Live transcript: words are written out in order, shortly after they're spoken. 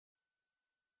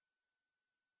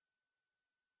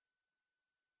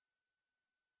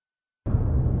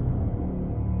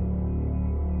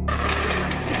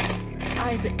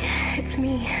Isaac, it's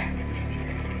me.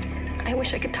 I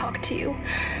wish I could talk to you.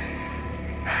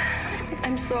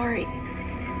 I'm sorry.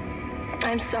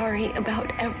 I'm sorry about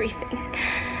everything.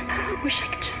 I wish I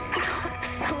could just talk to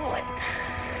someone.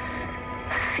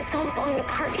 It's all falling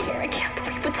apart here. I can't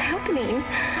believe what's happening.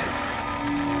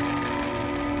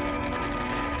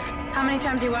 How many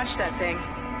times you watched that thing?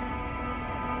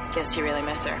 Guess you really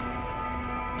miss her.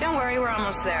 Don't worry, we're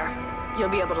almost there. You'll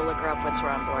be able to look her up once we're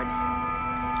on board.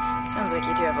 Sounds like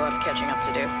you do have a lot of catching up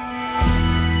to do.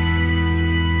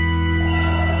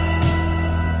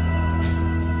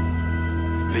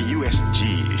 The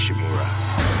USG Ishimura,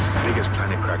 biggest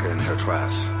planet cracker in her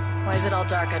class. Why is it all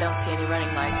dark? I don't see any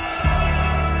running lights.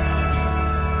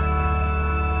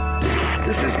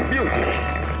 This is mutiny.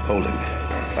 Hold him.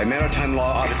 By Maritime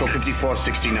Law, Article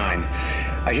 5469,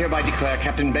 I hereby declare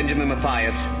Captain Benjamin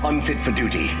Mathius unfit for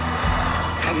duty.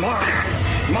 The mark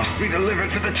must be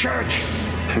delivered to the church.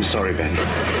 I'm sorry, Ben,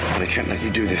 but I can't let you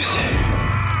do this.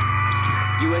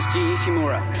 USG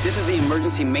Ishimura, this is the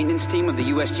emergency maintenance team of the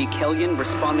USG Kellion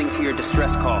responding to your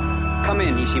distress call. Come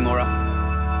in, Ishimura.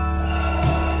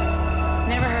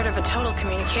 Never heard of a total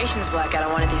communications blackout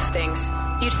on one of these things.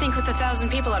 You'd think with 1,000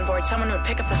 people on board, someone would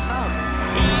pick up the phone.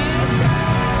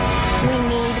 We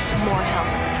need more help.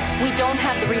 We don't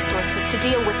have the resources to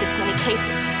deal with this many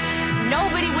cases.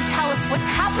 Nobody would tell us what's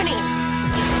happening.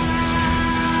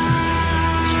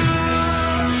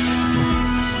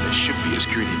 There should be a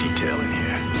security detail in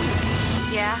here.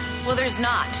 Yeah? Well, there's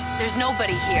not. There's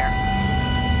nobody here.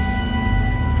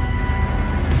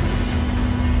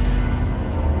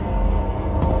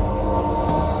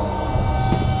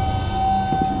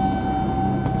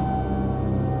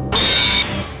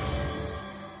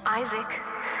 Isaac,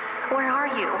 where are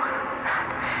you?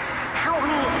 Help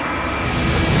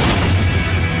me.